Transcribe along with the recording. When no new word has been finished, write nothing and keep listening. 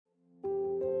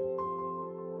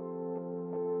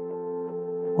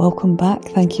Welcome back.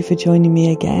 Thank you for joining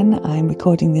me again. I'm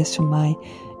recording this from my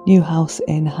new house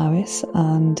in Harris,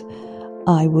 and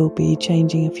I will be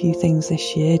changing a few things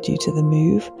this year due to the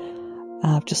move.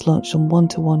 I've just launched some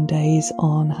one-to-one days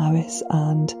on Harris,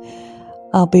 and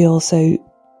I'll be also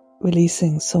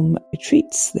releasing some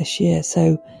retreats this year.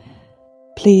 So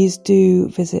please do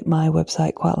visit my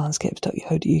website,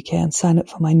 quietlandscapes.co.uk, and sign up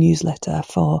for my newsletter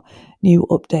for new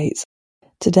updates.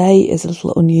 Today is a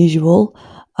little unusual.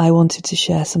 I wanted to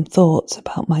share some thoughts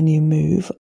about my new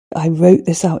move. I wrote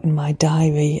this out in my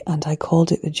diary and I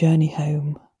called it the journey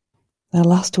home. Now,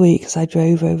 last week, as I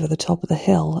drove over the top of the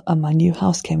hill and my new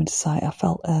house came into sight, I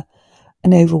felt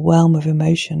an overwhelm of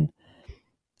emotion.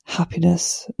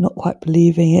 Happiness, not quite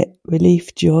believing it,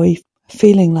 relief, joy,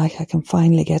 feeling like I can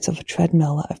finally get off a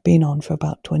treadmill that I've been on for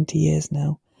about 20 years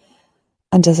now.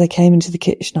 And as I came into the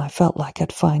kitchen, I felt like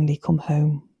I'd finally come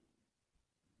home.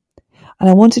 And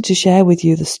I wanted to share with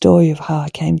you the story of how I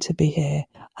came to be here,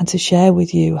 and to share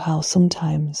with you how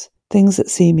sometimes things that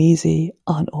seem easy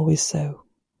aren't always so.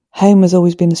 Home has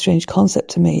always been a strange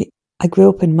concept to me. I grew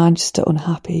up in Manchester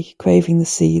unhappy, craving the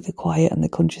sea, the quiet and the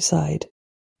countryside.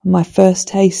 And my first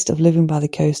taste of living by the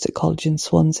coast at college in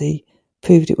Swansea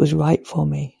proved it was right for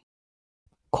me.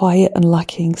 Quiet and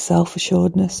lacking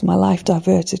self-assuredness, my life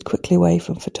diverted quickly away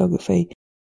from photography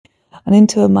and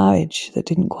into a marriage that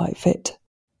didn't quite fit.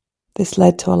 This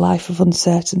led to a life of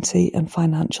uncertainty and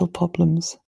financial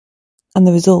problems, and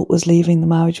the result was leaving the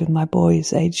marriage with my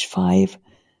boys aged 5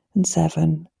 and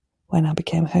 7 when I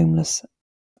became homeless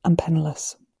and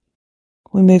penniless.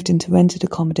 We moved into rented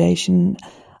accommodation,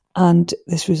 and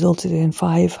this resulted in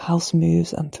 5 house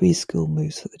moves and 3 school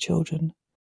moves for the children.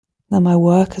 Now, my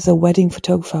work as a wedding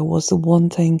photographer was the one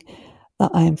thing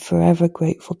that I am forever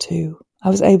grateful to. I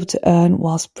was able to earn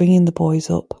whilst bringing the boys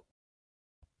up.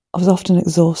 I was often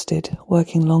exhausted,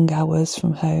 working long hours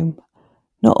from home,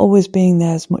 not always being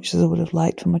there as much as I would have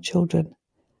liked for my children,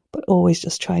 but always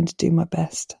just trying to do my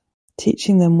best,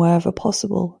 teaching them wherever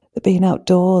possible that being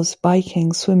outdoors,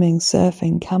 biking, swimming,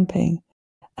 surfing, camping,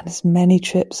 and as many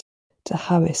trips to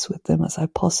Harris with them as I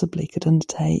possibly could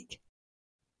undertake.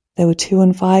 They were 2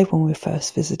 and 5 when we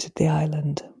first visited the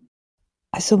island.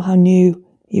 I somehow knew,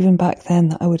 even back then,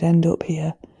 that I would end up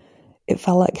here. It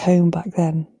felt like home back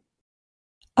then.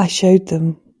 I showed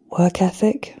them work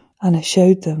ethic, and I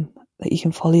showed them that you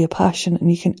can follow your passion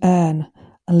and you can earn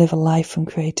and live a life from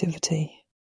creativity.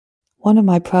 One of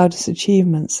my proudest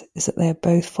achievements is that they are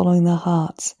both following their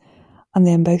hearts, and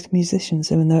they are both musicians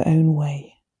in their own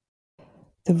way.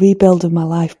 The rebuild of my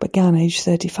life began aged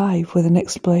 35 with an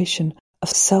exploration of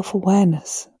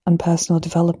self-awareness and personal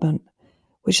development,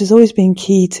 which has always been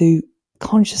key to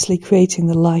consciously creating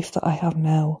the life that I have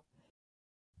now.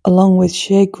 Along with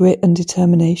sheer grit and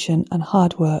determination and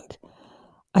hard work,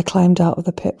 I climbed out of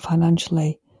the pit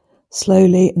financially,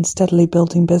 slowly and steadily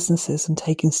building businesses and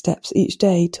taking steps each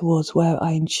day towards where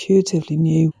I intuitively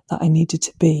knew that I needed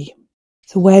to be.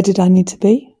 So where did I need to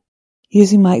be?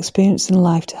 Using my experience in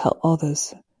life to help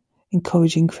others,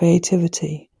 encouraging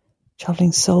creativity,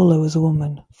 travelling solo as a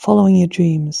woman, following your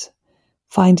dreams,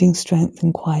 finding strength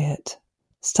in quiet,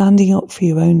 standing up for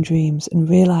your own dreams and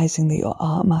realising that your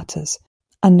art matters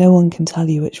and no one can tell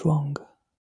you it's wrong.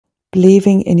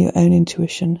 Believing in your own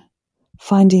intuition,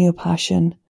 finding your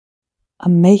passion,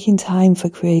 and making time for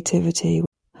creativity,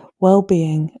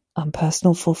 well-being and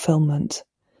personal fulfilment,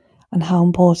 and how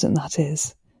important that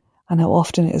is, and how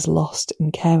often it is lost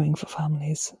in caring for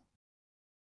families.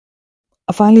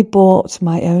 I finally bought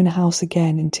my own house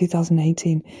again in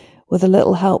 2018 with a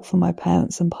little help from my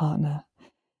parents and partner.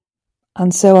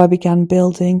 And so I began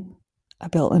building. I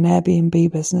built an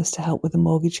Airbnb business to help with the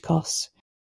mortgage costs.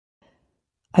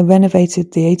 I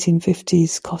renovated the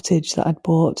 1850s cottage that I'd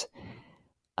bought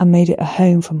and made it a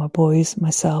home for my boys,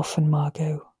 myself and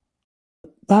Margot.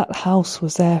 That house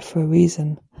was there for a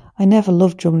reason. I never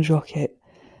loved Drumsrocket,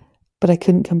 but I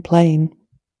couldn't complain.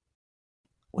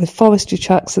 With forestry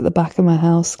tracks at the back of my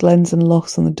house, glens and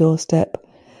lochs on the doorstep,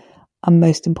 and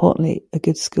most importantly, a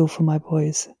good school for my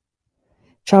boys.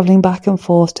 Travelling back and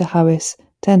forth to Harris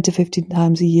 10 to 15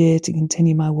 times a year to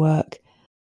continue my work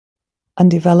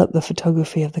and develop the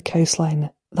photography of the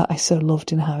coastline that I so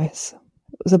loved in Harris.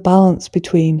 It was a balance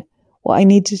between what I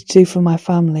needed to do for my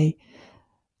family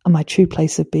and my true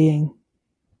place of being.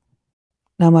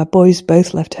 Now my boys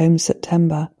both left home in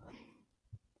September,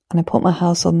 and I put my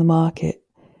house on the market,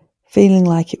 feeling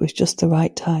like it was just the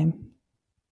right time.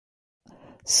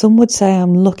 Some would say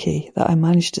I'm lucky that I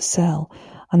managed to sell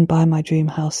and buy my dream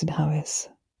house in Harris.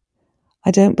 I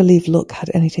don't believe luck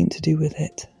had anything to do with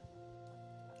it.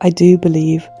 I do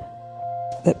believe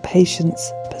that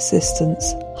patience,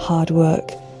 persistence, hard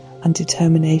work and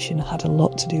determination had a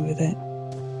lot to do with it.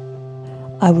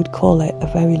 I would call it a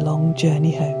very long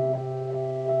journey home.